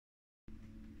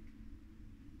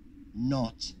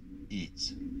not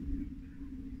it.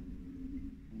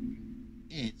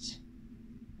 It,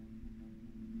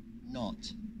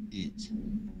 not it.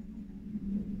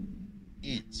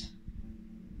 It,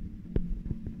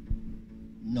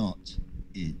 not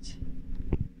it.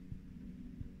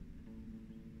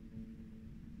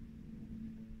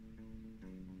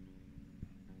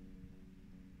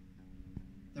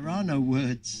 There are no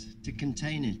words to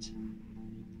contain it.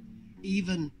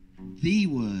 Even the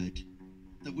word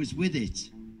that was with it,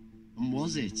 and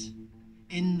was it,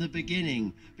 in the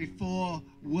beginning, before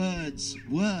words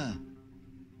were.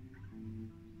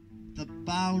 The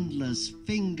boundless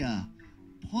finger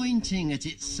pointing at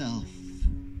itself,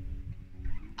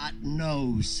 at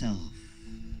no self.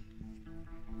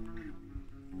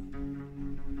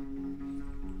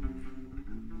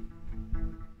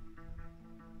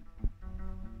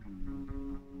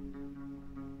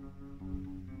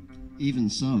 Even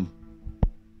so,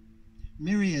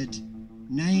 myriad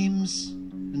names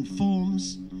and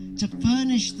forms to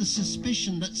furnish the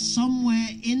suspicion that somewhere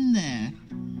in there,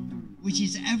 which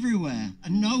is everywhere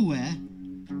and nowhere,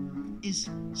 is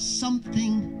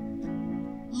something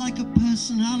like a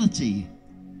personality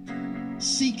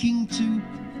seeking to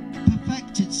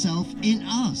perfect itself in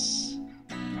us.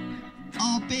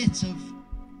 Our bit of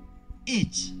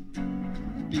it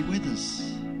be with us.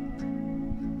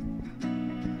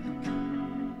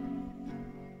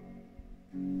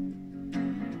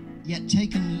 Yet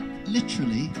taken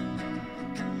literally,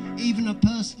 even a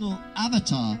personal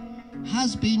avatar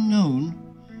has been known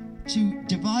to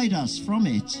divide us from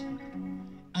it,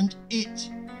 and it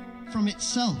from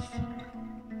itself,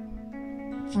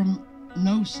 from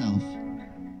no self.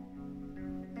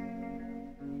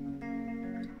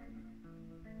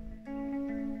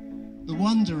 The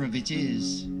wonder of it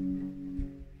is,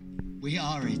 we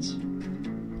are it,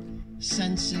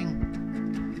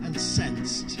 sensing and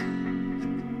sensed.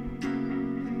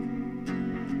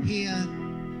 Here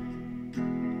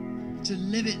to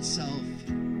live itself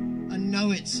and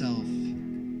know itself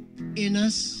in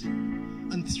us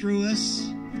and through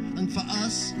us, and for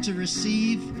us to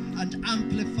receive and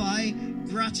amplify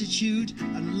gratitude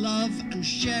and love and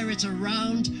share it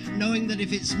around, knowing that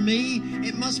if it's me,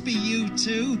 it must be you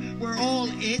too. We're all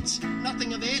it,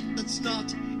 nothing of it that's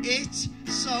not it.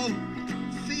 So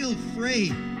feel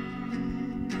free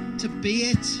to be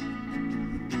it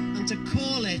and to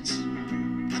call it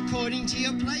according to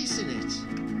your place in it.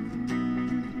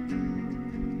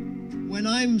 When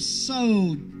I'm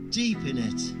so deep in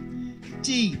it,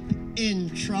 deep in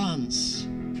trance,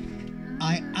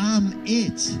 I am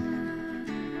it.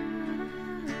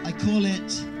 I call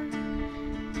it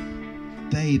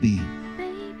baby.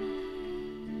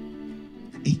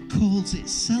 It calls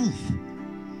itself.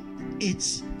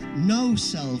 Its no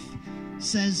self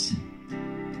says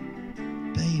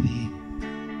baby,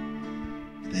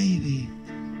 baby,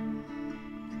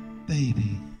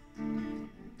 baby.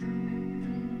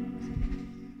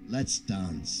 Let's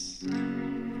dance.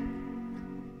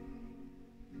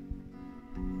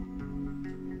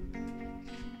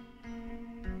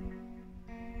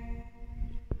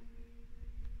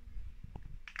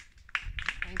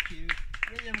 Thank you.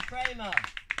 William Kramer.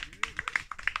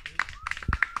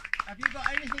 Have you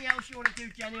got anything else you want to do,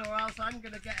 Jenny, or else I'm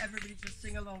going to get everybody to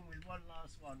sing along with one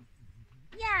last one?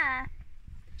 Yeah.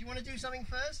 Do you want to do something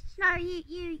first? No, you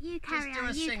carry on.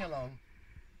 Just do a sing-along.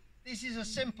 This is a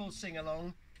simple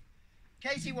sing-along.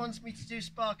 Katie wants me to do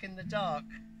Spark in the Dark,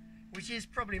 which is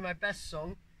probably my best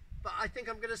song, but I think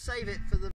I'm going to save it for the